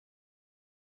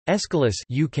Aeschylus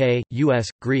UK, US,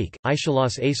 Greek,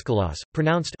 Aeschylus,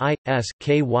 pronounced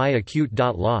I-S-K-Y acute.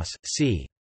 Los, c.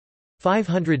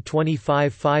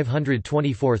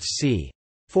 525–524 c.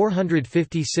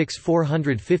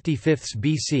 456–455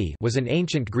 BC was an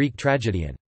ancient Greek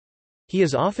tragedian. He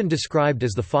is often described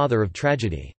as the father of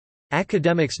tragedy.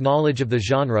 Academics' knowledge of the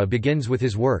genre begins with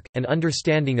his work, and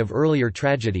understanding of earlier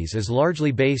tragedies is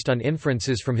largely based on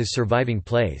inferences from his surviving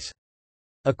plays.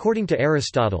 According to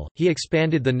Aristotle, he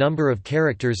expanded the number of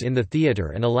characters in the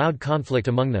theatre and allowed conflict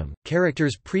among them.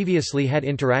 Characters previously had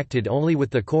interacted only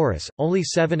with the chorus. Only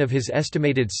 7 of his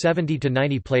estimated 70 to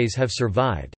 90 plays have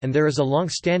survived, and there is a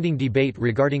long-standing debate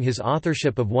regarding his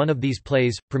authorship of one of these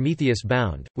plays, Prometheus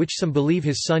Bound, which some believe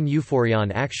his son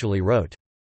Euphorion actually wrote.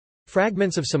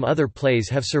 Fragments of some other plays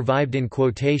have survived in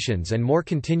quotations, and more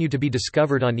continue to be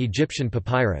discovered on Egyptian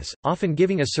papyrus, often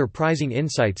giving us surprising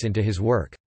insights into his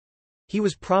work. He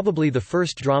was probably the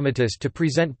first dramatist to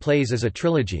present plays as a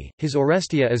trilogy. His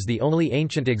Orestia is the only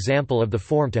ancient example of the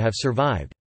form to have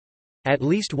survived. At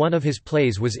least one of his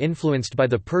plays was influenced by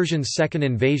the Persians' second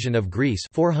invasion of Greece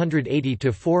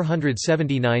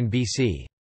 480–479 BC.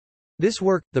 This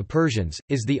work, The Persians,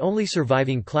 is the only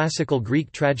surviving classical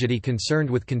Greek tragedy concerned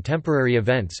with contemporary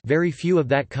events. Very few of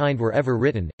that kind were ever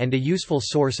written, and a useful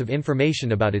source of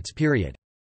information about its period.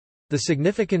 The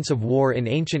significance of war in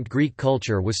ancient Greek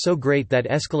culture was so great that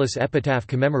Aeschylus' epitaph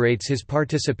commemorates his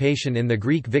participation in the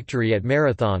Greek victory at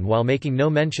Marathon while making no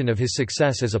mention of his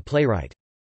success as a playwright.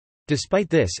 Despite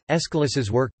this,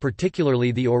 Aeschylus's work,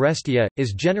 particularly the Orestia,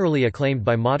 is generally acclaimed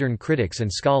by modern critics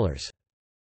and scholars.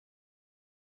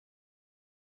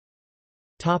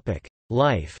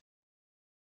 Life.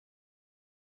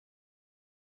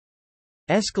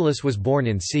 Aeschylus was born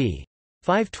in c.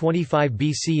 525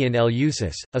 BC in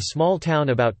Eleusis, a small town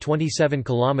about 27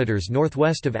 km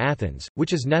northwest of Athens,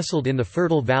 which is nestled in the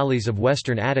fertile valleys of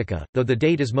western Attica, though the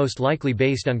date is most likely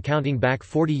based on counting back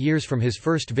 40 years from his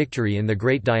first victory in the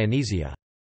Great Dionysia.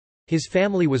 His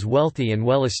family was wealthy and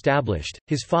well established.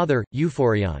 His father,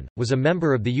 Euphorion, was a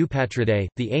member of the Eupatridae,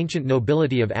 the ancient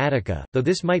nobility of Attica, though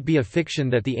this might be a fiction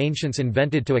that the ancients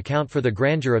invented to account for the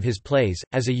grandeur of his plays.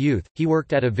 As a youth, he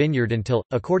worked at a vineyard until,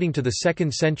 according to the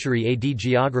 2nd century AD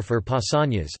geographer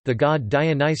Pausanias, the god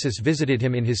Dionysus visited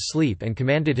him in his sleep and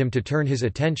commanded him to turn his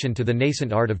attention to the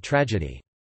nascent art of tragedy.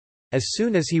 As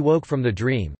soon as he woke from the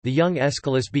dream, the young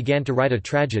Aeschylus began to write a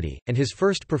tragedy, and his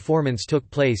first performance took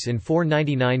place in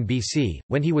 499 BC,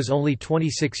 when he was only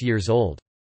 26 years old.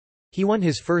 He won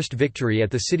his first victory at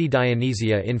the city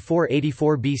Dionysia in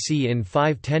 484 BC. In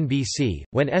 510 BC,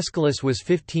 when Aeschylus was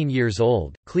 15 years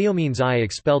old, Cleomenes I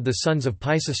expelled the sons of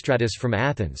Pisistratus from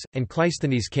Athens, and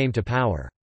Cleisthenes came to power.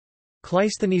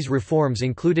 Cleisthenes' reforms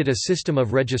included a system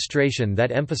of registration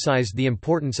that emphasized the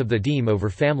importance of the deme over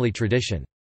family tradition.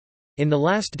 In the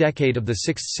last decade of the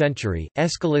 6th century,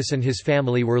 Aeschylus and his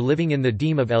family were living in the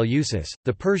deme of Eleusis.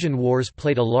 The Persian Wars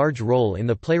played a large role in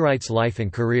the playwright's life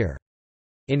and career.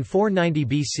 In 490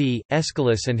 BC,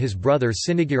 Aeschylus and his brother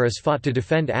Cynaegirus fought to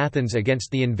defend Athens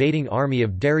against the invading army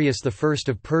of Darius I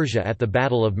of Persia at the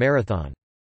Battle of Marathon.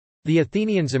 The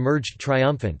Athenians emerged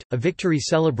triumphant, a victory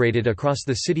celebrated across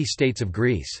the city-states of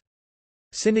Greece.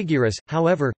 Cynaegirus,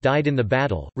 however, died in the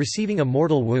battle, receiving a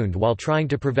mortal wound while trying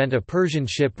to prevent a Persian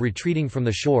ship retreating from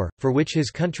the shore, for which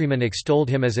his countrymen extolled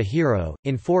him as a hero.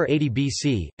 In 480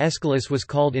 BC, Aeschylus was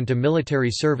called into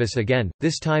military service again,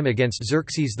 this time against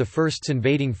Xerxes I's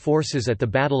invading forces at the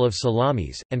Battle of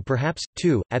Salamis, and perhaps,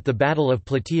 too, at the Battle of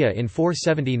Plataea in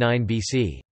 479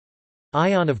 BC.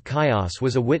 Ion of Chios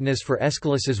was a witness for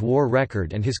Aeschylus's war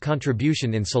record and his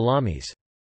contribution in Salamis.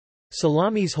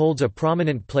 Salamis holds a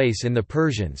prominent place in The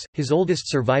Persians, his oldest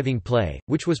surviving play,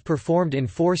 which was performed in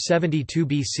 472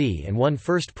 BC and won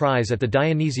first prize at the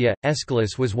Dionysia.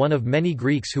 Aeschylus was one of many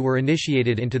Greeks who were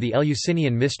initiated into the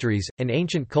Eleusinian Mysteries, an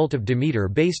ancient cult of Demeter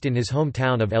based in his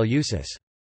hometown of Eleusis.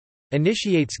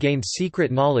 Initiates gained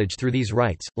secret knowledge through these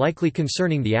rites, likely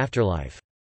concerning the afterlife.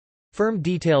 Firm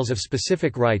details of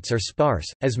specific rites are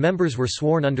sparse, as members were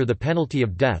sworn under the penalty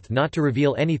of death not to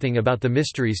reveal anything about the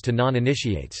mysteries to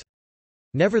non-initiates.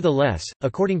 Nevertheless,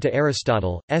 according to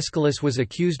Aristotle, Aeschylus was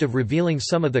accused of revealing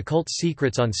some of the cult's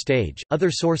secrets on stage.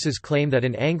 Other sources claim that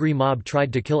an angry mob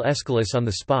tried to kill Aeschylus on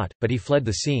the spot, but he fled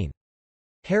the scene.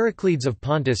 Heraclides of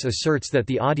Pontus asserts that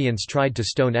the audience tried to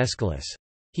stone Aeschylus.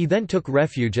 He then took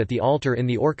refuge at the altar in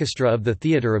the orchestra of the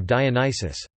theatre of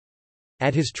Dionysus.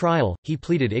 At his trial, he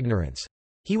pleaded ignorance.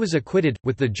 He was acquitted,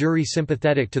 with the jury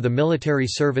sympathetic to the military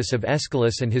service of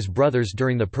Aeschylus and his brothers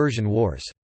during the Persian Wars.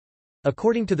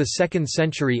 According to the 2nd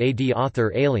century AD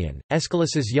author Aelian,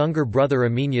 Aeschylus's younger brother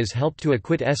Amenias helped to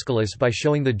acquit Aeschylus by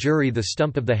showing the jury the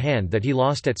stump of the hand that he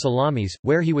lost at Salamis,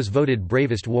 where he was voted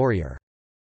bravest warrior.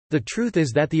 The truth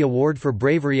is that the award for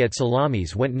bravery at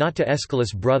Salamis went not to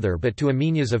Aeschylus' brother but to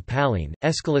Amenias of Pallene.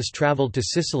 Aeschylus travelled to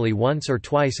Sicily once or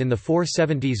twice in the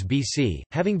 470s BC,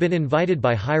 having been invited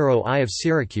by Hiero I of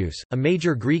Syracuse, a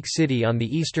major Greek city on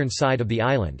the eastern side of the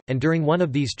island, and during one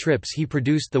of these trips he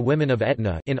produced the women of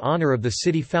Aetna in honour of the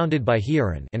city founded by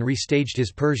Hieron and restaged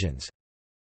his Persians.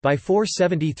 By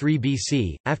 473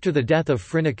 BC, after the death of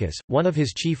Phrynichus, one of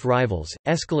his chief rivals,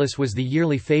 Aeschylus was the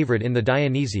yearly favourite in the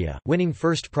Dionysia, winning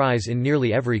first prize in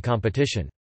nearly every competition.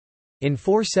 In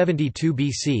 472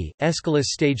 BC,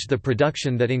 Aeschylus staged the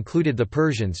production that included the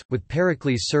Persians, with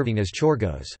Pericles serving as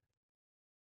Chorgos.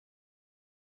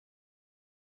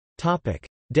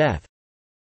 Death.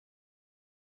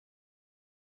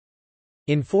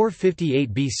 In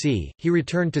 458 BC, he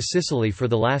returned to Sicily for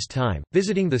the last time,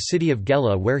 visiting the city of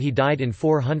Gela where he died in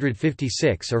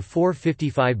 456 or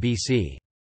 455 BC.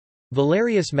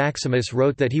 Valerius Maximus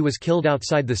wrote that he was killed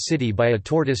outside the city by a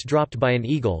tortoise dropped by an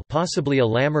eagle, possibly a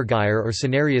lammergeier or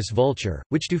cinereous vulture,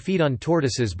 which do feed on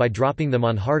tortoises by dropping them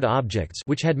on hard objects,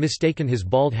 which had mistaken his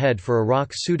bald head for a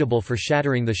rock suitable for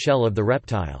shattering the shell of the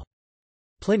reptile.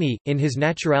 Pliny, in his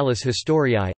Naturalis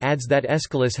Historiae, adds that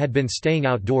Aeschylus had been staying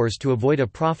outdoors to avoid a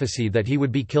prophecy that he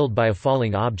would be killed by a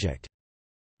falling object.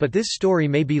 But this story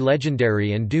may be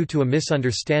legendary and due to a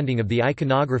misunderstanding of the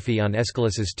iconography on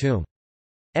Aeschylus's tomb.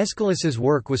 Aeschylus's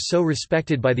work was so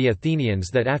respected by the Athenians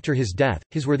that after his death,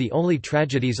 his were the only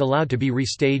tragedies allowed to be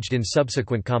restaged in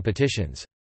subsequent competitions.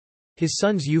 His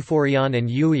sons Euphorion and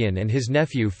Euion and his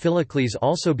nephew Philocles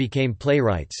also became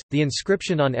playwrights. The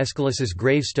inscription on Aeschylus's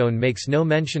gravestone makes no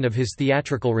mention of his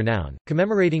theatrical renown,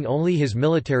 commemorating only his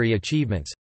military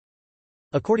achievements.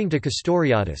 According to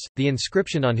Castoriadis, the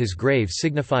inscription on his grave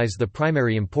signifies the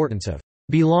primary importance of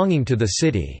belonging to the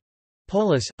city,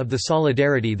 polis, of the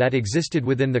solidarity that existed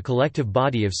within the collective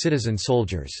body of citizen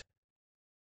soldiers.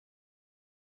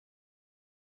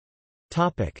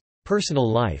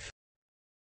 Personal life.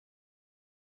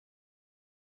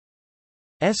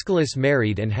 Aeschylus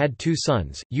married and had two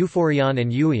sons, Euphorion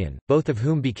and Euion, both of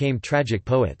whom became tragic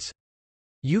poets.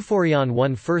 Euphorion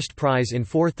won first prize in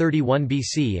 431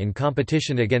 BC in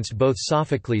competition against both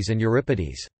Sophocles and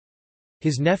Euripides.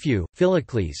 His nephew,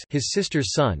 Philocles, his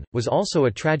sister's son, was also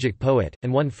a tragic poet,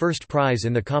 and won first prize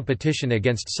in the competition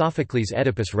against Sophocles'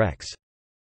 Oedipus Rex.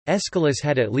 Aeschylus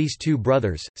had at least two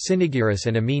brothers, Cynaegirus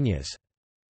and Amenias.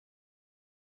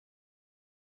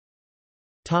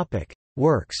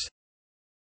 Works.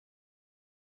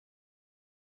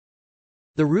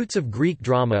 The roots of Greek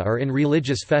drama are in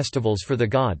religious festivals for the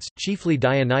gods, chiefly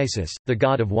Dionysus, the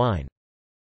god of wine.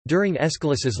 During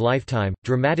Aeschylus's lifetime,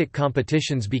 dramatic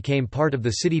competitions became part of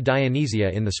the city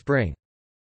Dionysia in the spring.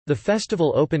 The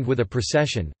festival opened with a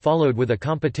procession, followed with a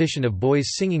competition of boys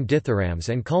singing dithyrambs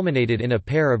and culminated in a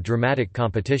pair of dramatic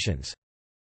competitions.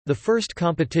 The first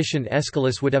competition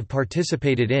Aeschylus would have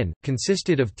participated in,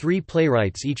 consisted of 3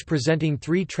 playwrights each presenting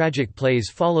 3 tragic plays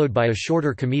followed by a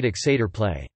shorter comedic satyr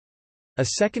play. A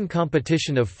second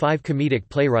competition of 5 comedic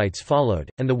playwrights followed,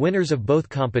 and the winners of both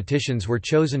competitions were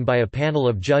chosen by a panel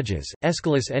of judges.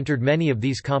 Aeschylus entered many of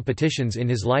these competitions in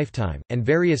his lifetime, and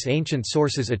various ancient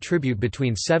sources attribute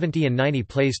between 70 and 90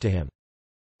 plays to him.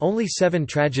 Only 7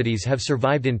 tragedies have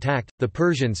survived intact: the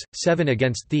Persians, 7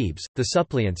 against Thebes, the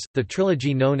Suppliants, the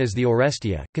trilogy known as the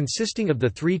Orestia, consisting of the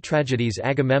 3 tragedies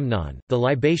Agamemnon, the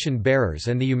Libation Bearers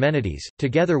and the Eumenides,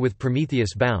 together with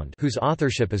Prometheus Bound, whose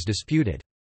authorship is disputed.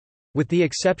 With the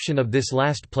exception of this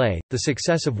last play, the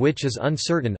success of which is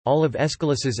uncertain, all of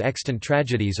Aeschylus's extant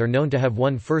tragedies are known to have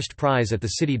won first prize at the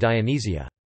city Dionysia.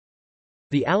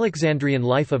 The Alexandrian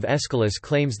Life of Aeschylus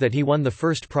claims that he won the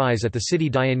first prize at the city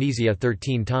Dionysia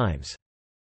 13 times.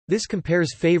 This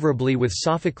compares favorably with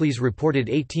Sophocles' reported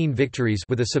 18 victories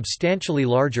with a substantially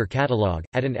larger catalogue,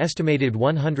 at an estimated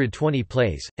 120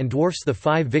 plays, and dwarfs the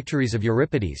 5 victories of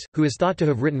Euripides, who is thought to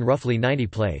have written roughly 90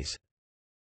 plays.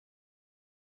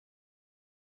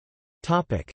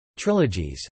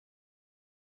 Trilogies.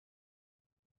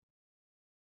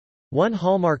 One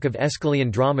hallmark of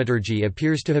Aeschylean dramaturgy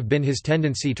appears to have been his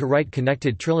tendency to write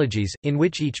connected trilogies, in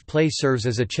which each play serves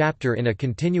as a chapter in a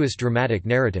continuous dramatic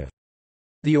narrative.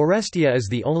 The Orestia is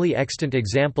the only extant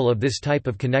example of this type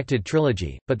of connected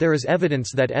trilogy, but there is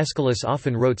evidence that Aeschylus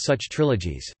often wrote such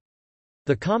trilogies.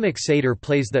 The comic satyr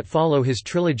plays that follow his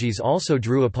trilogies also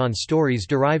drew upon stories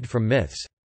derived from myths.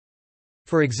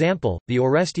 For example, the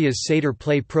Orestia's satyr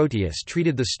play Proteus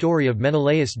treated the story of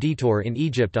Menelaus' detour in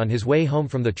Egypt on his way home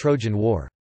from the Trojan War.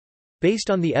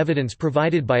 Based on the evidence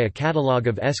provided by a catalogue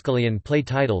of Aeschylean play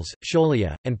titles,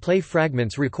 scholia, and play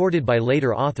fragments recorded by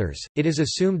later authors, it is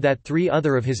assumed that 3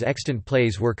 other of his extant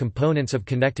plays were components of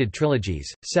connected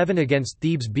trilogies, 7 Against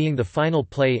Thebes being the final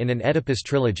play in an Oedipus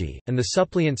trilogy, and the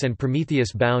Suppliants and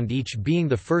Prometheus Bound each being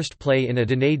the first play in a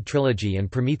Danaid trilogy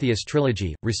and Prometheus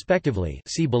trilogy, respectively.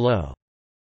 See below.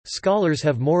 Scholars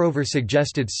have moreover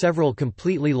suggested several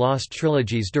completely lost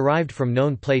trilogies derived from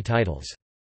known play titles.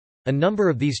 A number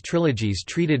of these trilogies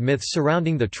treated myths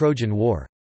surrounding the Trojan War.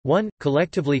 One,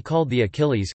 collectively called the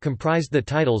Achilles, comprised the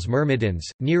titles Myrmidons,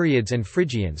 Nereids and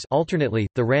Phrygians, alternately,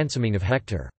 the ransoming of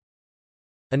Hector.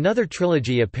 Another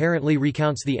trilogy apparently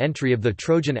recounts the entry of the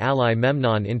Trojan ally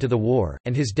Memnon into the war,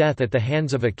 and his death at the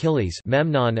hands of Achilles.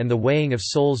 Memnon and the weighing of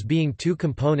souls being 2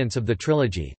 components of the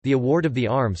trilogy. The award of the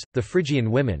arms, the Phrygian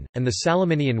women, and the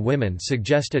Salaminian women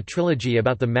suggest a trilogy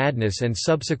about the madness and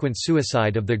subsequent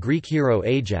suicide of the Greek hero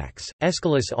Ajax.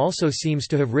 Aeschylus also seems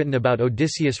to have written about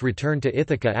Odysseus' return to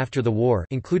Ithaca after the war,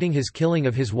 including his killing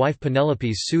of his wife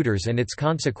Penelope's suitors and its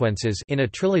consequences, in a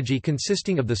trilogy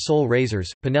consisting of the Soul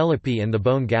Raisers, Penelope and the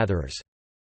Bone Gatherers.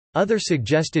 Other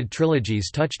suggested trilogies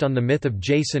touched on the myth of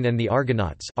Jason and the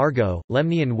Argonauts, Argo,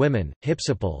 Lemnian women,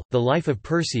 Hypsipyle, the life of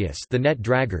Perseus, the net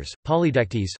draggers,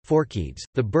 Polydectes, Phorkys,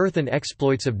 the birth and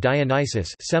exploits of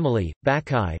Dionysus, Semele,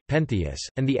 Bacchae, Pentheus,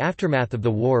 and the aftermath of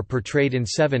the war portrayed in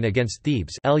 7 Against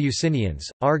Thebes, Eleusinians,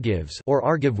 Argives or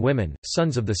Argive women,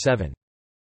 sons of the Seven.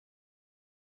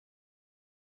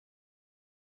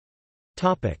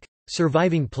 Topic: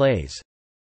 Surviving plays.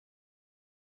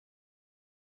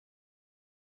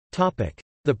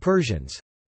 The Persians.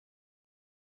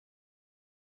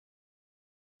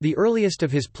 The earliest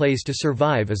of his plays to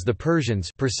survive is The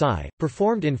Persians,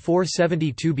 performed in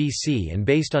 472 BC and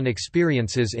based on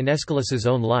experiences in Aeschylus's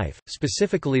own life,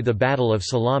 specifically the Battle of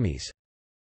Salamis.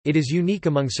 It is unique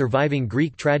among surviving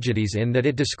Greek tragedies in that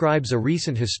it describes a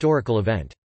recent historical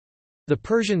event. The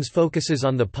Persians focuses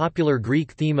on the popular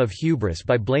Greek theme of hubris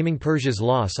by blaming Persia's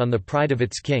loss on the pride of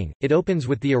its king. It opens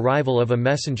with the arrival of a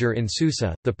messenger in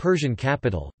Susa, the Persian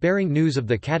capital, bearing news of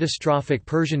the catastrophic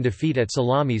Persian defeat at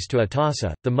Salamis to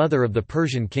Atassa, the mother of the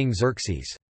Persian king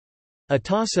Xerxes.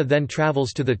 Atassa then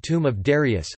travels to the tomb of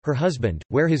Darius, her husband,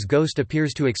 where his ghost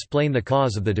appears to explain the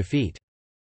cause of the defeat.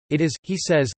 It is, he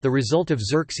says, the result of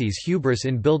Xerxes' hubris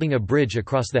in building a bridge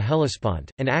across the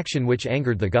Hellespont, an action which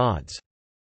angered the gods.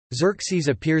 Xerxes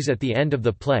appears at the end of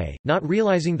the play, not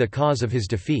realizing the cause of his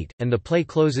defeat, and the play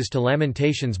closes to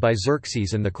lamentations by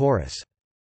Xerxes and the chorus.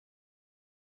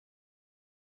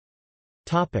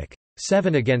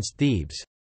 7 Against Thebes.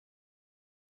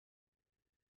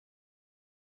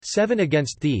 7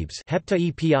 Against Thebes,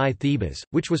 Hepta Thebes,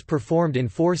 which was performed in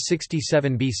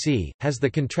 467 BC, has the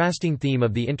contrasting theme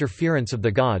of the interference of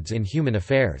the gods in human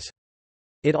affairs.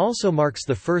 It also marks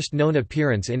the first known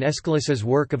appearance in Aeschylus's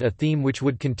work of a theme which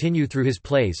would continue through his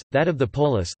plays, that of the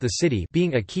polis, the city,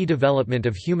 being a key development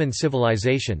of human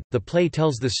civilization. The play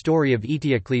tells the story of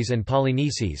Eteocles and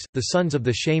Polynices, the sons of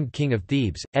the shamed king of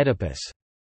Thebes, Oedipus.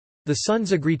 The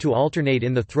sons agree to alternate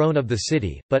in the throne of the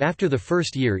city, but after the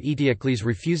first year Eteocles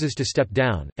refuses to step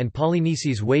down, and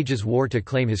Polynices wages war to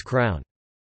claim his crown.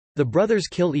 The brothers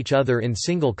kill each other in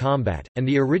single combat, and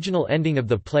the original ending of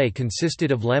the play consisted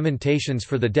of lamentations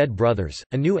for the dead brothers.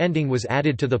 A new ending was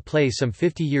added to the play some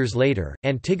 50 years later.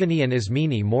 Antigone and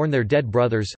Ismene mourn their dead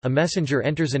brothers, a messenger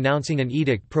enters announcing an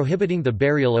edict prohibiting the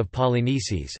burial of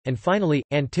Polynices, and finally,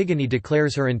 Antigone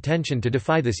declares her intention to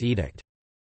defy this edict.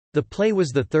 The play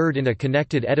was the third in a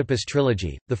connected Oedipus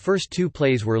trilogy. The first 2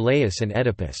 plays were Laius and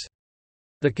Oedipus.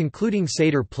 The concluding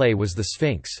satyr play was The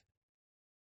Sphinx.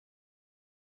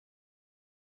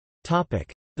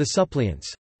 The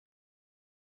Suppliants.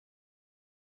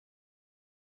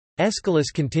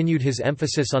 Aeschylus continued his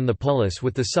emphasis on the polis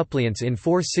with the Suppliants in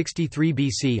 463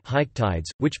 BC, Haiktides,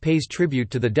 which pays tribute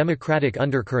to the democratic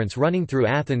undercurrents running through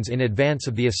Athens in advance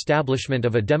of the establishment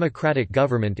of a democratic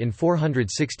government in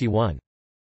 461.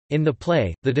 In the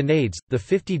play, the Danaids, the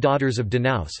 50 daughters of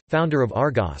Danaus, founder of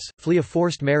Argos, flee a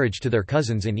forced marriage to their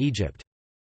cousins in Egypt.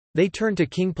 They turn to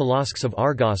King Pelasgs of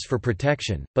Argos for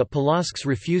protection, but Pelasgs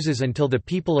refuses until the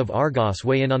people of Argos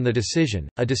weigh in on the decision,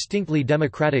 a distinctly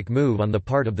democratic move on the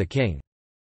part of the king.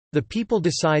 The people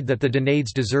decide that the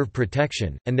Danaids deserve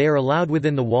protection, and they are allowed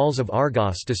within the walls of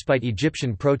Argos despite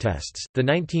Egyptian protests. The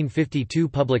 1952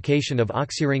 publication of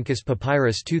Oxyrhynchus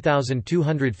Papyrus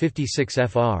 2256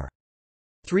 fr.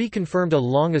 3 confirmed a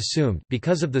long-assumed,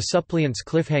 because of the Suppliants'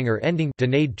 cliffhanger ending,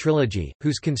 Danaid trilogy,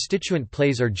 whose constituent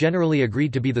plays are generally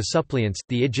agreed to be the Suppliants,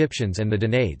 the Egyptians and the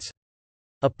Danaids.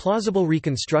 A plausible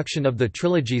reconstruction of the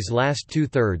trilogy's last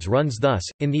two-thirds runs thus: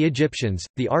 in The Egyptians,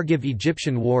 the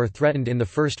Argive-Egyptian War threatened in the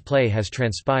first play has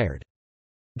transpired.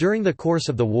 During the course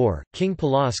of the war, King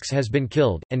Pelasgs has been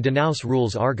killed, and Danaus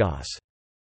rules Argos.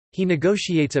 He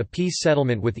negotiates a peace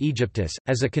settlement with Aegyptus,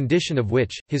 as a condition of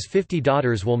which, his 50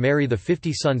 daughters will marry the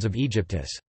 50 sons of Aegyptus.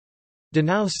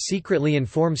 Danaus secretly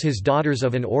informs his daughters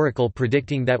of an oracle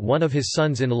predicting that one of his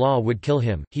sons-in-law would kill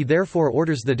him, he therefore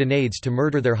orders the Danaids to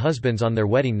murder their husbands on their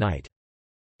wedding night.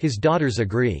 His daughters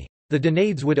agree. The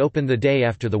Danaids would open the day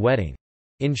after the wedding.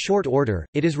 In short order,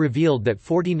 it is revealed that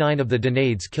 49 of the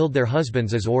Danaids killed their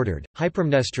husbands as ordered.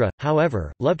 Hypermnestra,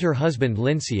 however, loved her husband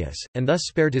Lynceus, and thus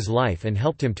spared his life and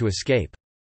helped him to escape.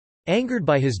 Angered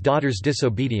by his daughter's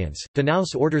disobedience,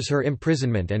 Danaus orders her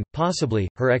imprisonment and, possibly,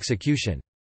 her execution.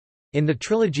 In the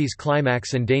trilogy's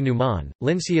climax and denouement,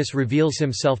 Lynceus reveals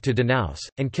himself to Danaus,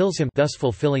 and kills him, thus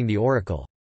fulfilling the oracle.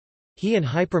 He and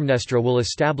Hypermnestra will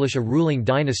establish a ruling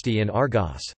dynasty in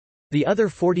Argos. The other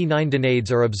 49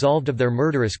 Danaids are absolved of their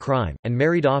murderous crime, and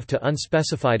married off to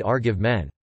unspecified Argive men.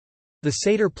 The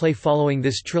satyr play following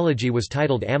this trilogy was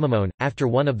titled Amymone, after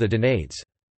one of the Danaids.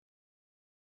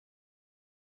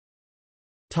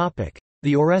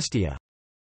 The Orestia.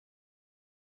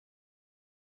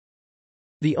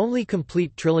 The only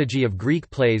complete trilogy of Greek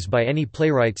plays by any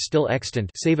playwright still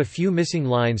extant, save a few missing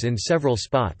lines in several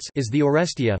spots, is the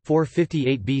Orestia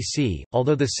 458 BC,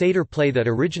 although the satyr play that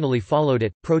originally followed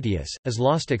it, Proteus, is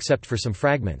lost except for some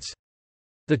fragments.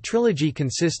 The trilogy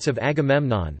consists of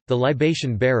Agamemnon, the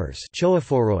libation bearers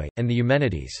and the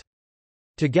Eumenides.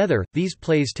 Together, these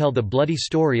plays tell the bloody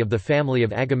story of the family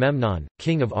of Agamemnon,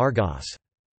 king of Argos.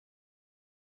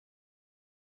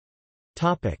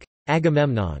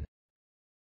 Agamemnon.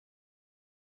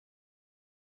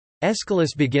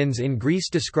 Aeschylus begins in Greece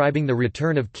describing the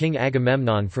return of King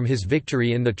Agamemnon from his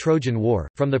victory in the Trojan War,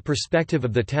 from the perspective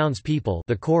of the townspeople,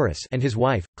 the chorus, and his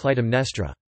wife,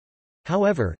 Clytemnestra.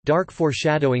 However, dark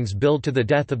foreshadowings build to the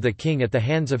death of the king at the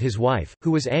hands of his wife, who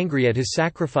was angry at his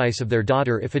sacrifice of their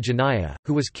daughter Iphigenia,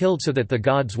 who was killed so that the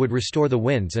gods would restore the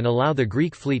winds and allow the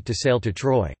Greek fleet to sail to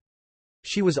Troy.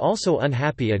 She was also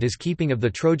unhappy at his keeping of the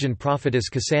Trojan prophetess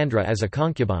Cassandra as a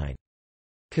concubine.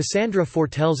 Cassandra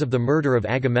foretells of the murder of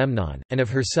Agamemnon, and of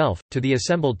herself, to the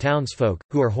assembled townsfolk,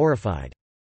 who are horrified.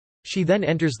 She then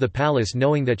enters the palace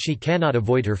knowing that she cannot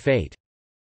avoid her fate.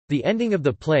 The ending of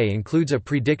the play includes a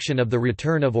prediction of the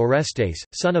return of Orestes,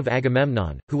 son of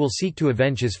Agamemnon, who will seek to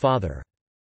avenge his father.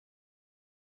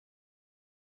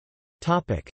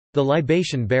 The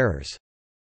libation bearers.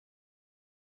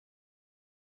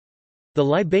 The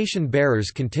libation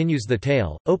bearers continues the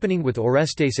tale, opening with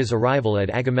Orestes' arrival at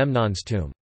Agamemnon's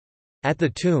tomb. At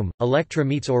the tomb, Electra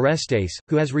meets Orestes,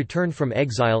 who has returned from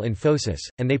exile in Phocis,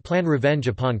 and they plan revenge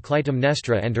upon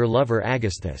Clytemnestra and her lover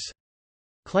Aegisthus.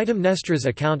 Clytemnestra's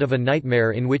account of a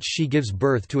nightmare in which she gives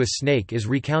birth to a snake is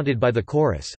recounted by the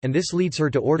chorus, and this leads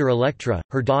her to order Electra,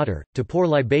 her daughter, to pour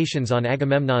libations on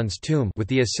Agamemnon's tomb with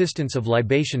the assistance of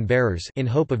libation bearers in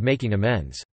hope of making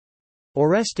amends.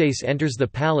 Orestes enters the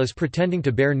palace pretending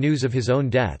to bear news of his own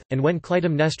death, and when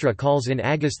Clytemnestra calls in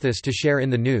Aegisthus to share in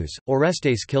the news,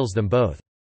 Orestes kills them both.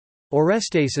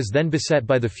 Orestes is then beset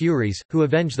by the Furies, who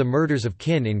avenge the murders of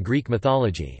kin in Greek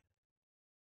mythology.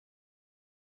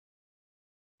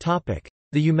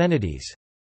 The Eumenides.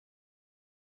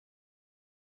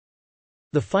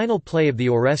 The final play of the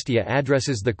Orestia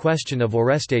addresses the question of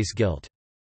Orestes' guilt.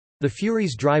 The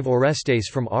Furies drive Orestes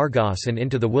from Argos and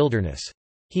into the wilderness.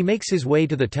 He makes his way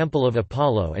to the temple of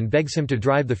Apollo and begs him to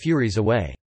drive the Furies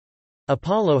away.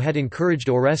 Apollo had encouraged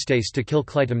Orestes to kill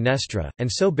Clytemnestra, and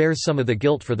so bears some of the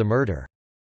guilt for the murder.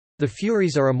 The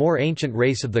Furies are a more ancient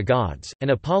race of the gods,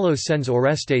 and Apollo sends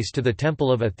Orestes to the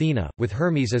temple of Athena, with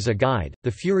Hermes as a guide.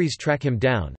 The Furies track him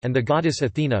down, and the goddess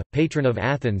Athena, patron of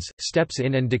Athens, steps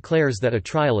in and declares that a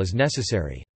trial is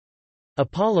necessary.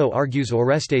 Apollo argues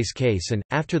Orestes' case and,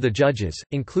 after the judges,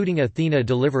 including Athena,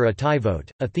 deliver a tie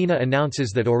vote, Athena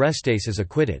announces that Orestes is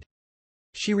acquitted.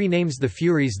 She renames the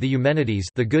Furies the Eumenides,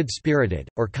 the good-spirited,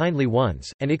 or kindly ones,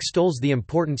 and extols the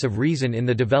importance of reason in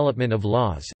the development of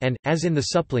laws, and, as in the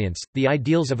suppliants, the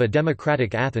ideals of a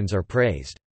democratic Athens are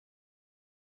praised.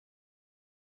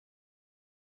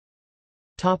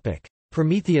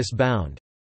 Prometheus Bound.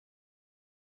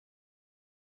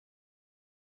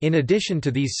 In addition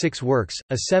to these 6 works,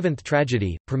 a 7th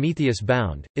tragedy, Prometheus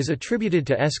Bound, is attributed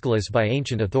to Aeschylus by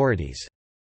ancient authorities.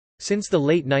 Since the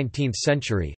late 19th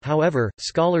century, however,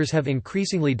 scholars have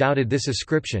increasingly doubted this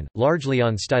ascription, largely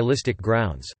on stylistic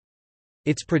grounds.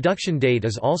 Its production date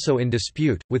is also in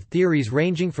dispute, with theories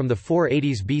ranging from the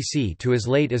 480s BC to as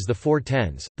late as the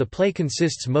 410s. The play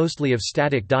consists mostly of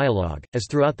static dialogue, as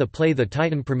throughout the play the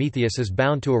Titan Prometheus is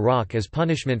bound to a rock as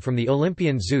punishment from the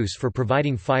Olympian Zeus for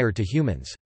providing fire to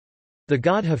humans. The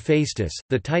god Hephaestus,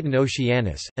 the Titan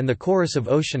Oceanus, and the chorus of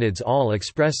Oceanids all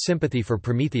express sympathy for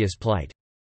Prometheus' plight.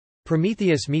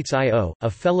 Prometheus meets Io, a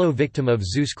fellow victim of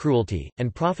Zeus' cruelty,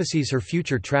 and prophesies her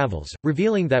future travels,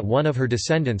 revealing that one of her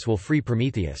descendants will free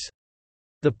Prometheus.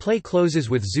 The play closes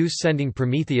with Zeus sending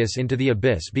Prometheus into the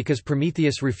abyss because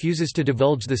Prometheus refuses to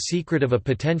divulge the secret of a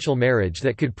potential marriage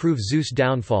that could prove Zeus'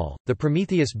 downfall. The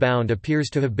Prometheus Bound appears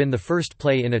to have been the first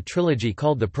play in a trilogy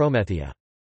called the Prometheia.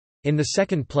 In the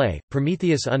second play,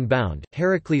 Prometheus Unbound,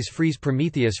 Heracles frees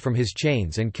Prometheus from his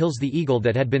chains and kills the eagle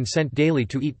that had been sent daily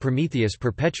to eat Prometheus'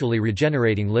 perpetually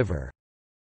regenerating liver.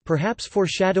 Perhaps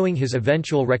foreshadowing his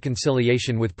eventual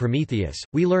reconciliation with Prometheus,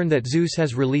 we learn that Zeus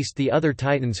has released the other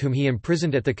Titans whom he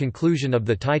imprisoned at the conclusion of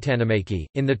the Titanomachy.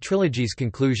 In the trilogy's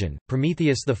conclusion,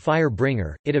 Prometheus the Fire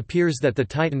Bringer, it appears that the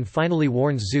Titan finally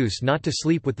warns Zeus not to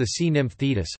sleep with the sea nymph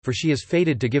Thetis, for she is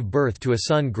fated to give birth to a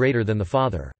son greater than the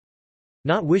father.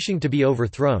 Not wishing to be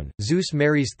overthrown, Zeus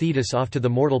marries Thetis off to the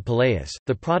mortal Peleus.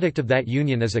 The product of that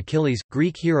union is Achilles,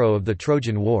 Greek hero of the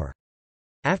Trojan War.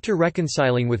 After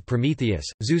reconciling with Prometheus,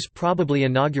 Zeus probably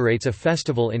inaugurates a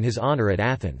festival in his honor at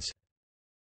Athens.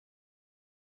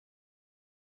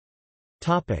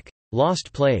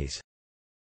 Lost plays.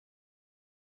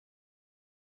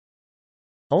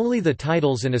 Only the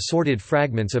titles and assorted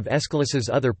fragments of Aeschylus's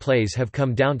other plays have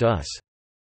come down to us.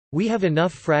 We have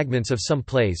enough fragments of some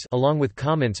plays along with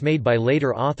comments made by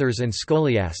later authors and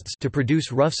scholiasts to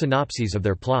produce rough synopses of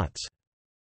their plots.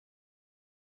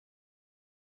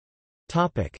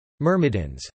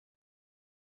 Myrmidons.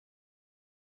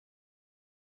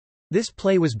 This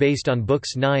play was based on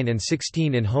books 9 and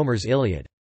 16 in Homer's Iliad.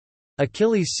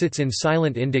 Achilles sits in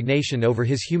silent indignation over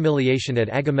his humiliation at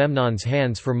Agamemnon's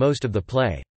hands for most of the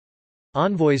play.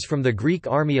 Envoys from the Greek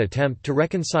army attempt to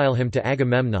reconcile him to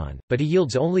Agamemnon, but he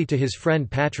yields only to his friend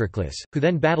Patroclus, who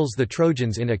then battles the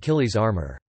Trojans in Achilles'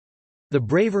 armor. The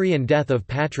bravery and death of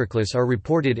Patroclus are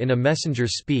reported in a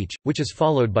messenger's speech, which is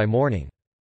followed by mourning.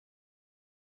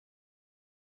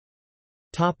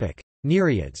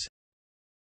 Nereids.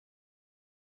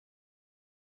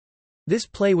 This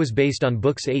play was based on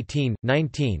books 18,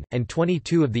 19, and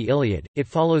 22 of the Iliad. It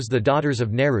follows the daughters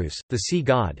of Nereus, the sea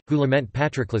god, who lament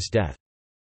Patroclus' death.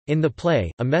 In the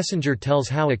play, a messenger tells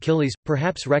how Achilles,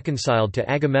 perhaps reconciled to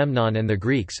Agamemnon and the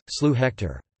Greeks, slew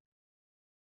Hector.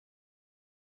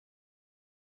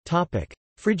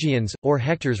 Phrygians, or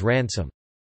Hector's ransom.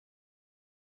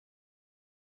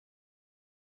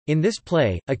 In this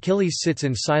play, Achilles sits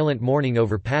in silent mourning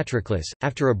over Patroclus,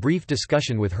 after a brief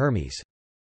discussion with Hermes.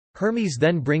 Hermes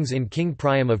then brings in King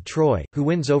Priam of Troy, who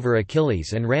wins over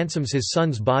Achilles and ransoms his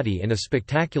son's body in a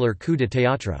spectacular coup de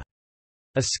théâtre.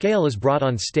 A scale is brought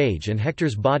on stage and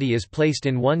Hector's body is placed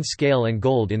in one scale and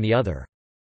gold in the other.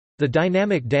 The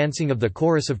dynamic dancing of the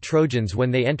chorus of Trojans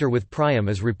when they enter with Priam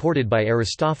is reported by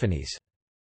Aristophanes.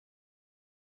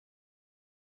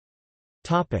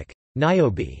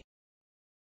 Niobe.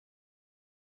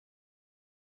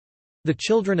 The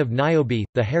children of Niobe,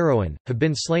 the heroine, have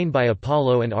been slain by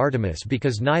Apollo and Artemis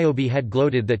because Niobe had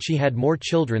gloated that she had more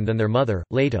children than their mother,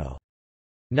 Leto.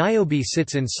 Niobe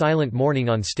sits in silent mourning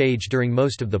on stage during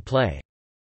most of the play.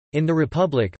 In the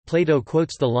Republic, Plato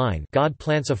quotes the line, "God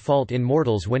plants a fault in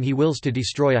mortals when he wills to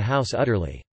destroy a house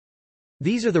utterly."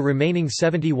 These are the remaining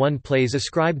 71 plays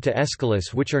ascribed to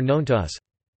Aeschylus which are known to us.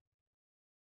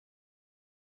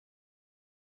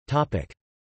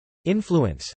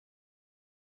 Influence.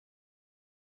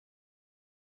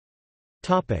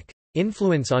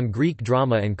 Influence on Greek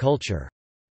drama and culture.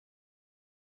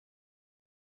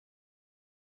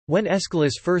 When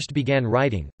Aeschylus first began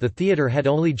writing, the theatre had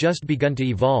only just begun to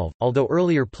evolve, although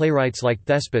earlier playwrights like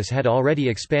Thespis had already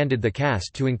expanded the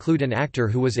cast to include an actor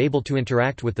who was able to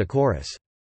interact with the chorus.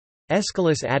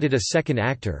 Aeschylus added a second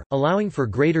actor, allowing for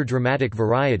greater dramatic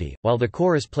variety, while the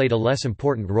chorus played a less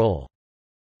important role.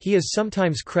 He is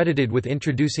sometimes credited with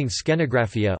introducing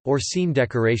skenographia, or scene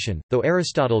decoration, though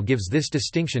Aristotle gives this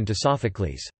distinction to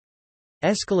Sophocles.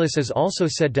 Aeschylus is also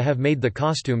said to have made the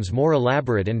costumes more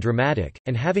elaborate and dramatic,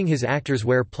 and having his actors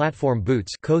wear platform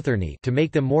boots to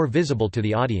make them more visible to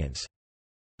the audience.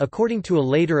 According to a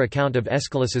later account of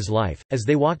Aeschylus's life, as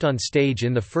they walked on stage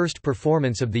in the first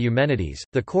performance of the Eumenides,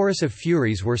 the chorus of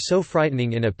Furies were so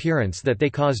frightening in appearance that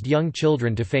they caused young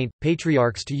children to faint,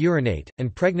 patriarchs to urinate,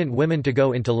 and pregnant women to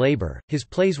go into labor. His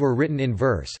plays were written in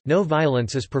verse, no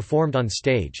violence is performed on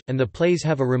stage, and the plays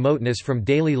have a remoteness from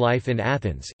daily life in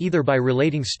Athens, either by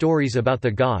relating stories about the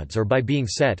gods or by being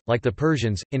set, like the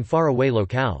Persians, in faraway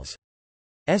locales.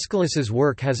 Aeschylus's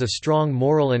work has a strong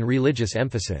moral and religious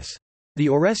emphasis. The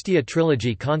Orestia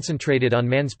trilogy concentrated on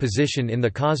man's position in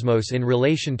the cosmos in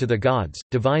relation to the gods,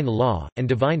 divine law, and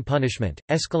divine punishment.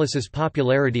 Aeschylus's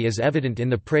popularity is evident in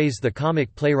the praise the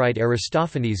comic playwright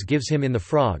Aristophanes gives him in The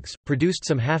Frogs, produced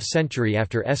some half-century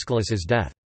after Aeschylus's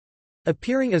death.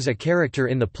 Appearing as a character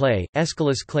in the play,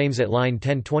 Aeschylus claims at line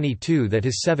 1022 that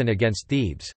his 7 against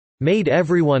Thebes made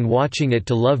everyone watching it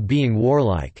to love being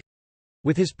warlike.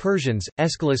 With his Persians,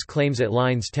 Aeschylus claims at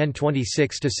lines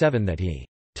 1026–7 that he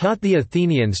taught the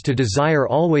Athenians to desire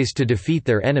always to defeat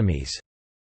their enemies.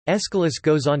 Aeschylus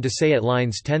goes on to say at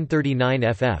lines 1039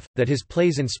 ff, that his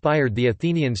plays inspired the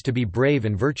Athenians to be brave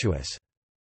and virtuous.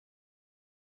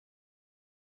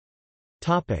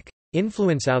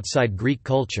 Influence outside Greek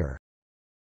culture.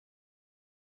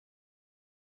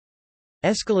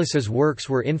 Aeschylus's works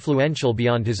were influential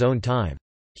beyond his own time.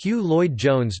 Hugh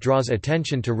Lloyd-Jones draws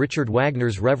attention to Richard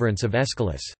Wagner's reverence of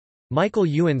Aeschylus. Michael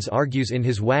Ewins argues in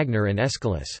his Wagner and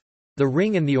Aeschylus. The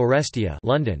Ring and the Orestia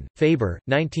London, Faber,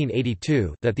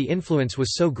 1982, that the influence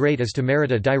was so great as to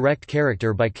merit a direct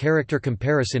character-by-character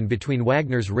comparison between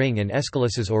Wagner's Ring and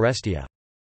Aeschylus's Orestia.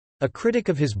 A critic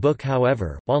of his book,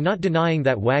 however, while not denying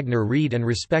that Wagner read and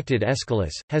respected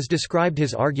Aeschylus, has described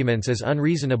his arguments as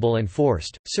unreasonable and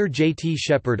forced. Sir J. T.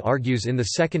 Shepherd argues in the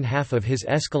second half of his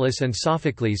Aeschylus and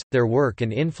Sophocles, their work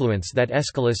and influence that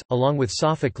Aeschylus, along with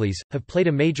Sophocles, have played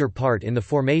a major part in the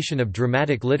formation of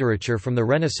dramatic literature from the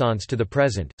Renaissance to the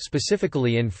present,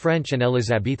 specifically in French and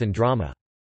Elizabethan drama.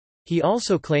 He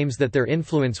also claims that their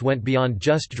influence went beyond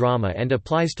just drama and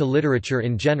applies to literature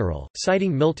in general,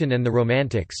 citing Milton and the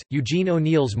Romantics. Eugene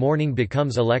O'Neill's Morning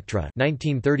Becomes Electra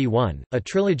 (1931), a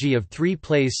trilogy of 3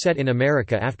 plays set in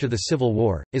America after the Civil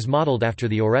War, is modeled after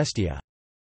the Orestia.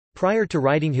 Prior to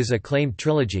writing his acclaimed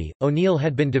trilogy, O'Neill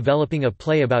had been developing a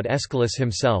play about Aeschylus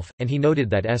himself, and he noted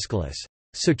that Aeschylus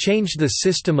so changed the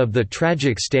system of the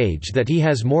tragic stage that he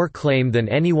has more claim than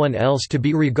anyone else to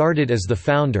be regarded as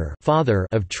the father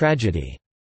of tragedy.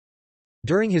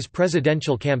 During his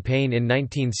presidential campaign in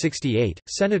 1968,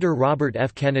 Senator Robert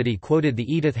F. Kennedy quoted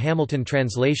the Edith Hamilton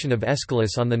translation of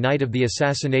Aeschylus on the night of the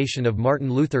assassination of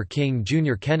Martin Luther King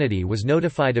Jr. Kennedy was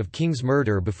notified of King's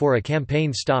murder before a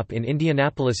campaign stop in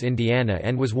Indianapolis, Indiana,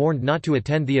 and was warned not to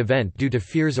attend the event due to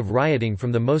fears of rioting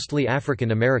from the mostly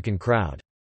African American crowd.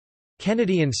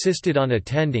 Kennedy insisted on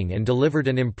attending and delivered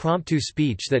an impromptu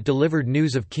speech that delivered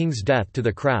news of King's death to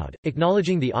the crowd.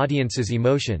 Acknowledging the audience's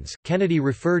emotions, Kennedy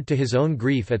referred to his own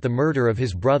grief at the murder of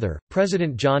his brother,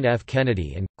 President John F.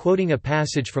 Kennedy, and, quoting a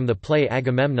passage from the play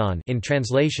Agamemnon in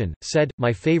translation, said,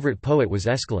 "My favorite poet was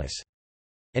Aeschylus.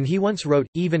 And he once wrote,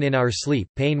 even in our sleep,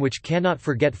 pain which cannot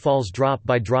forget falls drop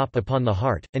by drop upon the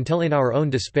heart, until in our own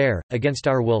despair, against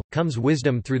our will, comes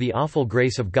wisdom through the awful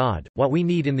grace of God. What we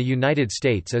need in the United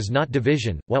States is not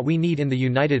division, what we need in the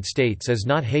United States is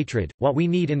not hatred, what we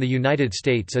need in the United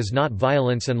States is not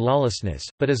violence and lawlessness,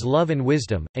 but is love and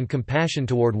wisdom, and compassion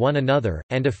toward one another,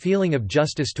 and a feeling of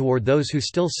justice toward those who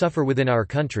still suffer within our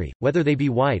country, whether they be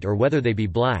white or whether they be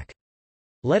black.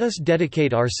 Let us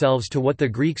dedicate ourselves to what the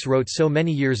Greeks wrote so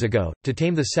many years ago, to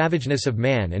tame the savageness of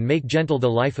man and make gentle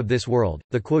the life of this world."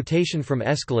 The quotation from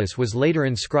Aeschylus was later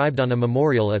inscribed on a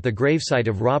memorial at the gravesite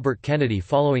of Robert Kennedy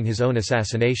following his own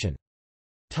assassination.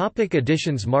 Topic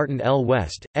editions. Martin L.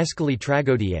 West, Aeschyli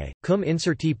Tragodie, cum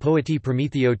inserti poeti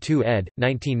Prometheo II ed.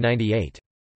 1998.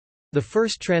 The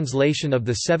first translation of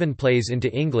the 7 plays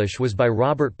into English was by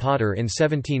Robert Potter in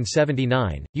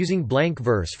 1779, using blank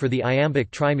verse for the iambic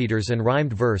trimeters and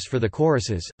rhymed verse for the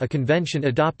choruses, a convention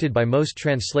adopted by most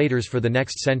translators for the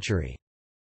next century.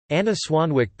 Anna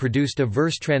Swanwick produced a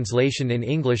verse translation in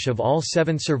English of all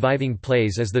 7 surviving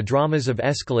plays as the dramas of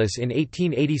Aeschylus in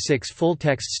 1886.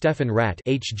 Full-text Stephen Ratt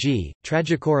H.G.,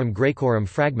 Tragicorum Graecorum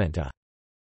Fragmenta.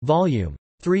 Vol.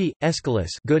 3, Aeschylus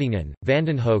Göttingen,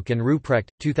 Vandenhoek and Ruprecht,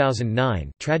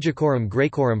 2009 Tragicorum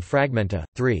Graecorum Fragmenta,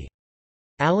 3.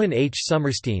 Alan H.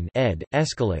 Summerstein ed.,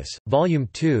 Aeschylus, Volume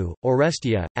 2,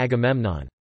 Orestia, Agamemnon.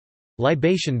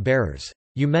 Libation Bearers.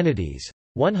 Eumenides.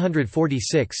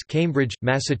 146 Cambridge,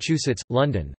 Massachusetts,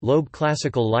 London, Loeb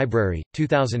Classical Library,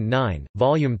 2009,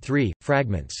 Volume 3,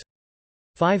 Fragments.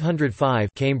 505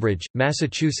 Cambridge,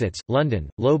 Massachusetts,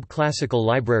 London, Loeb Classical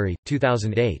Library,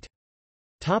 2008.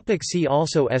 See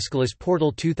also Aeschylus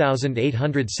Portal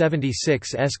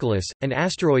 2876 Aeschylus, an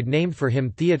asteroid named for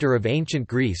him. Theatre of Ancient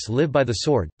Greece. Live by the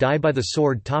sword, die by the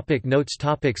sword. Notes.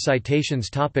 Citations.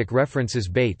 References.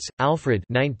 Bates, Alfred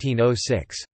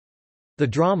 1906. The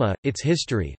Drama, Its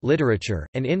History, Literature,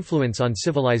 and Influence on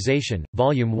Civilization,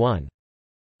 Volume 1.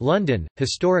 London,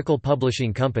 Historical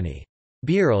Publishing Company.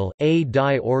 Bierl, A.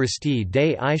 Die Orestie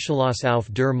des Aeschylus auf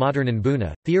der modernen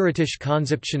Bühne, Theoretische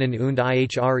Konzeptionen und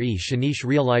ihre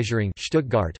Realisierung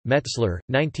Stuttgart, Metzler,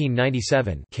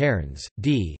 1997 Cairns,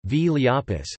 D. V.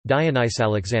 Liapis, Dionysius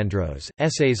Alexandros,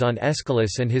 Essays on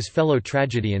Aeschylus and his Fellow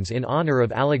Tragedians in Honour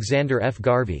of Alexander F.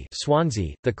 Garvey,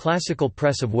 Swansea, The Classical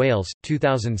Press of Wales,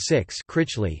 2006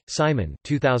 Critchley, Simon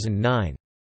 2009.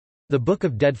 The Book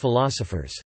of Dead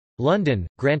Philosophers. London,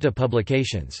 Granta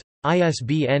Publications.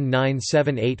 ISBN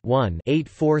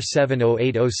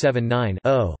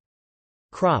 978-1-84708079-0.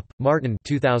 Kropp, Martin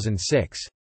 2006.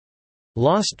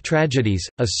 Lost Tragedies,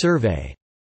 A Survey.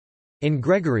 In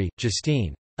Gregory,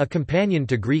 Justine. A Companion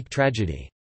to Greek Tragedy.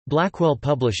 Blackwell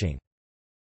Publishing.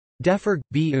 Deferg,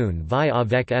 B. Une vie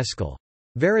avec Aeschyle.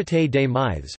 Vérité des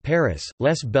Mythes Paris,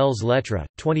 Les Belles Lettres,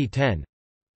 2010.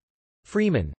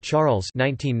 Freeman, Charles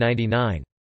 1999.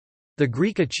 The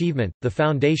Greek Achievement, The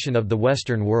Foundation of the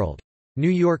Western World. New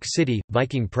York City,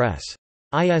 Viking Press.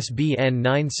 ISBN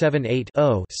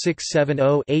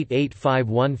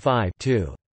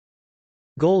 978-0-670-88515-2.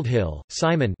 Goldhill,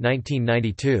 Simon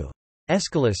 1992.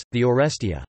 Aeschylus, The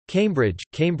Orestia. Cambridge,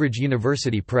 Cambridge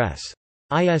University Press.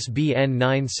 ISBN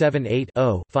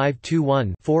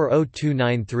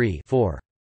 978-0-521-40293-4.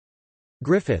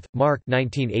 Griffith, Mark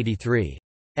 1983.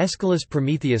 Aeschylus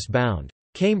Prometheus Bound.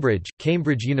 Cambridge,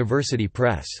 Cambridge University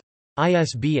Press.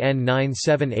 ISBN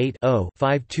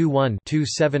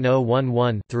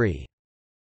 978-0-521-27011-3.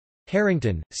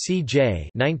 Harrington, C. J.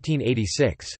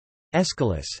 1986.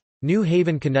 Aeschylus. New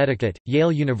Haven, Connecticut,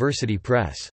 Yale University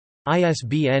Press.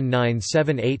 ISBN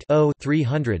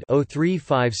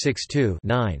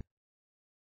 978-0-300-03562-9.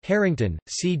 Harrington,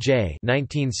 C. J.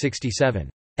 1967.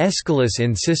 Aeschylus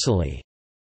in Sicily.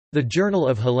 The Journal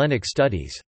of Hellenic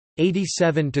Studies.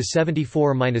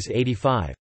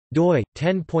 87-74-85. doi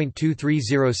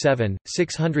 10.2307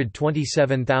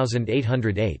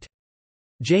 627808.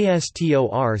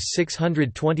 JSTOR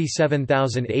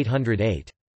 627808.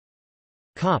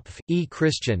 Kopf, E.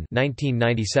 Christian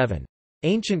 1997.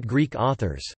 Ancient Greek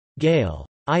Authors. Gale.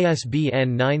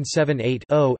 ISBN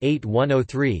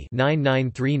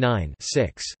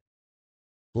 978-0-8103-9939-6.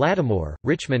 Lattimore,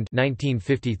 Richmond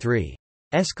 1953.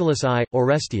 Aeschylus I,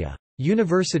 Orestia.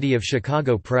 University of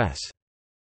Chicago Press.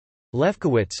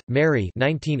 Lefkowitz, Mary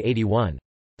 1981.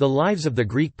 The Lives of the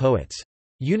Greek Poets.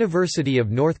 University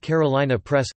of North Carolina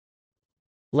Press.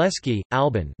 Lesky,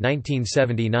 Alban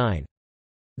 1979.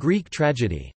 Greek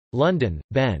Tragedy. London,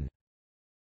 Ben.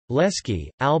 Lesky,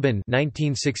 Alban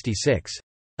 1966.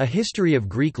 A History of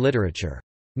Greek Literature.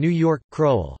 New York,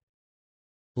 Crowell.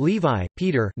 Levi,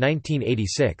 Peter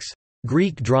 1986.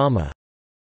 Greek Drama.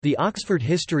 The Oxford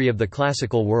History of the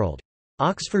Classical World.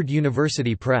 Oxford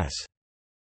University Press.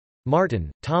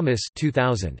 Martin, Thomas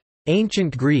 2000.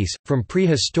 Ancient Greece, From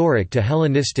Prehistoric to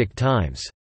Hellenistic Times.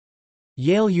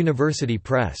 Yale University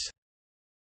Press.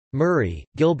 Murray,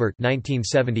 Gilbert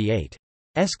 1978.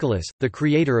 Aeschylus, the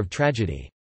Creator of Tragedy.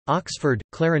 Oxford,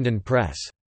 Clarendon Press.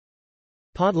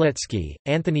 Podletsky,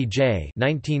 Anthony J.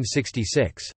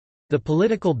 1966. The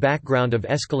Political Background of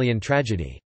Aeschylean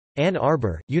Tragedy. Ann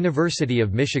Arbor, University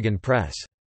of Michigan Press.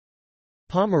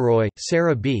 Pomeroy,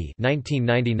 Sarah B.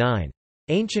 1999.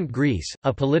 Ancient Greece,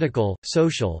 A Political,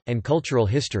 Social, and Cultural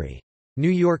History. New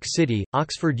York City,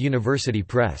 Oxford University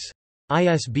Press.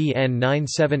 ISBN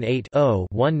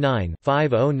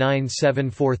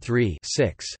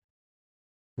 978-0-19-509743-6.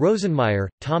 Rosenmeyer,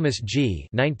 Thomas G.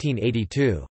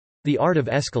 1982. The Art of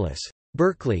Aeschylus.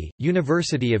 Berkeley,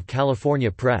 University of California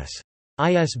Press.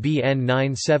 ISBN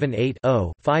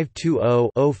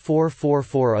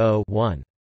 978-0-520-04440-1.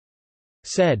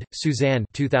 Said, Suzanne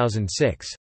 2006.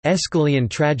 Aeschylean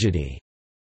Tragedy.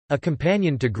 A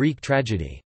Companion to Greek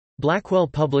Tragedy. Blackwell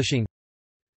Publishing.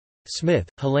 Smith,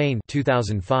 Helene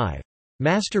 2005.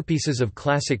 Masterpieces of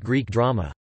Classic Greek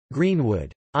Drama.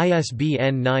 Greenwood.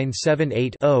 ISBN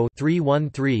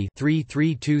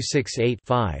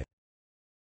 978-0-313-33268-5.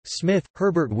 Smith,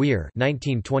 Herbert Weir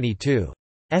 1922.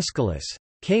 Aeschylus.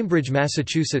 Cambridge,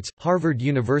 Massachusetts, Harvard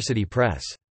University Press.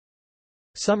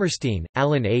 Summerstein,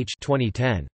 Alan H.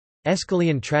 2010.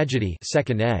 Aeschylean Tragedy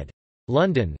 2nd ed.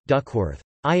 London, Duckworth.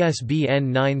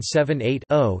 ISBN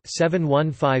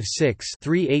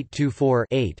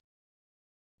 978-0-7156-3824-8.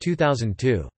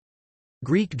 2002.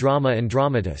 Greek Drama and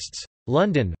Dramatists.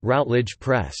 London, Routledge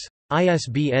Press.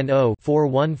 ISBN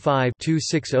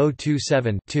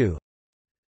 0-415-26027-2.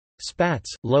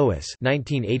 Spatz, Lois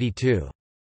 1982.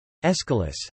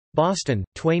 Aeschylus. Boston,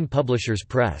 Twain Publishers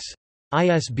Press.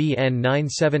 ISBN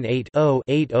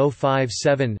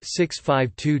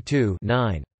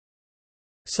 978-0-8057-6522-9.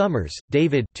 Summers,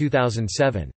 David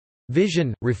 2007.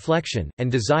 Vision, Reflection, and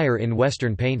Desire in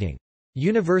Western Painting.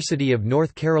 University of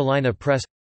North Carolina Press.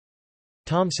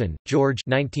 Thompson, George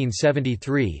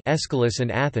 1973. Aeschylus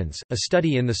and Athens, A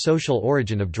Study in the Social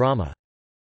Origin of Drama.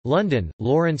 London,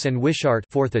 Lawrence and Wishart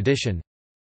 4th edition.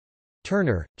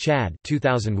 Turner, Chad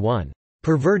 2001.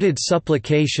 Perverted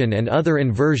Supplication and Other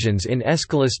Inversions in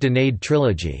Aeschylus' Danaid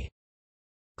Trilogy.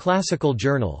 Classical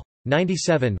Journal.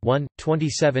 97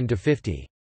 27–50.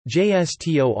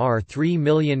 JSTOR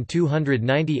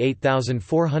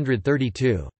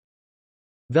 3298432.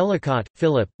 Vellacott,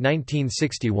 Philip,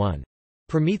 1961.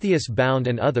 Prometheus Bound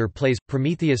and Other Plays,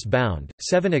 Prometheus Bound,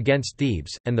 7 Against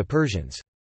Thebes, and the Persians.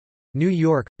 New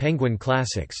York, Penguin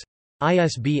Classics.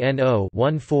 ISBN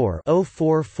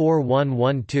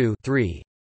 0-14-044112-3.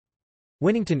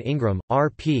 Winnington Ingram, R.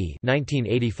 P.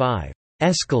 1985.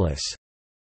 Aeschylus.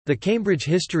 The Cambridge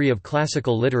History of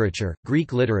Classical Literature,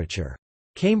 Greek Literature.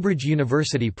 Cambridge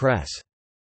University Press.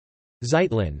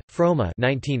 Zeitlin, Froma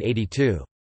 1982.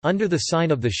 Under the Sign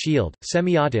of the Shield,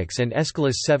 Semiotics and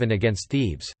Aeschylus 7 Against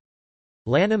Thebes.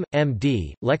 Lanham,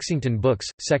 M.D., Lexington Books,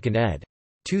 2nd ed.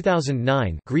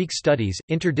 2009. Greek Studies,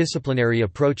 Interdisciplinary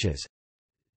Approaches.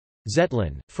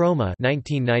 Zeitlin, Froma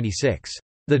 1996.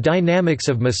 The Dynamics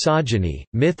of Misogyny,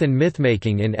 Myth and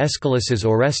Mythmaking in Aeschylus's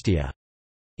Orestia.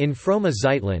 In Froma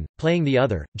Zeitlin, Playing the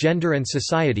Other, Gender and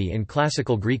Society in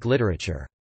Classical Greek Literature.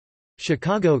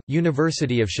 Chicago,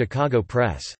 University of Chicago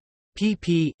Press.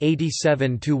 pp.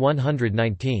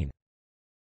 87–119.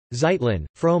 Zeitlin,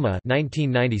 Froma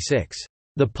 1996.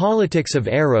 The Politics of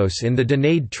Eros in the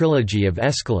Danaid Trilogy of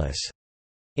Aeschylus.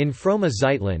 In Froma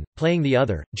Zeitlin, Playing the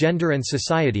Other, Gender and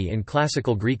Society in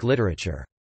Classical Greek Literature.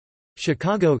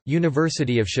 Chicago,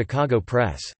 University of Chicago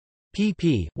Press.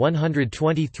 pp.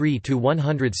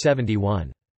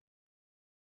 123–171.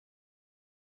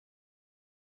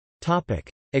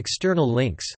 External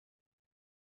links.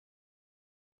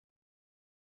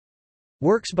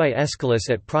 Works by Aeschylus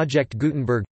at Project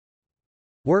Gutenberg.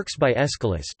 Works by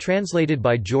Aeschylus translated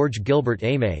by George Gilbert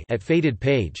Aimé at Faded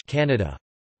Page, Canada.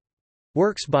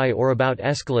 Works by or about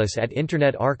Aeschylus at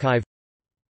Internet Archive.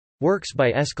 Works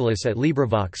by Aeschylus at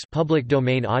LibriVox, public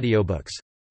domain audiobooks.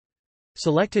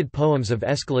 Selected poems of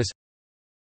Aeschylus.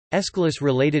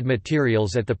 Aeschylus-related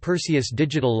materials at the Perseus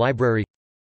Digital Library.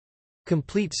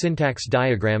 Complete syntax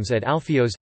diagrams at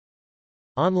Alpheos.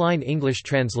 Online English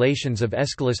translations of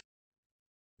Aeschylus.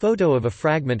 Photo of a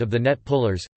fragment of the Net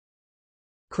Pullers.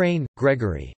 Crane,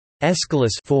 Gregory.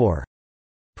 Aeschylus 4.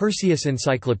 Perseus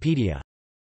Encyclopedia.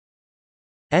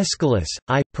 Aeschylus,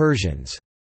 I. Persians.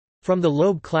 From the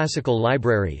Loeb Classical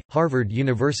Library, Harvard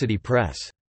University Press.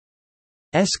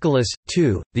 Aeschylus,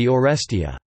 2, The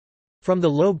Orestia. From the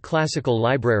Loeb Classical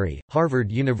Library, Harvard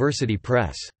University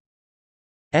Press.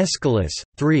 Aeschylus,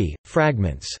 3,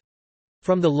 Fragments.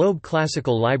 From the Loeb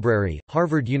Classical Library,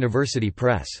 Harvard University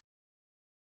Press.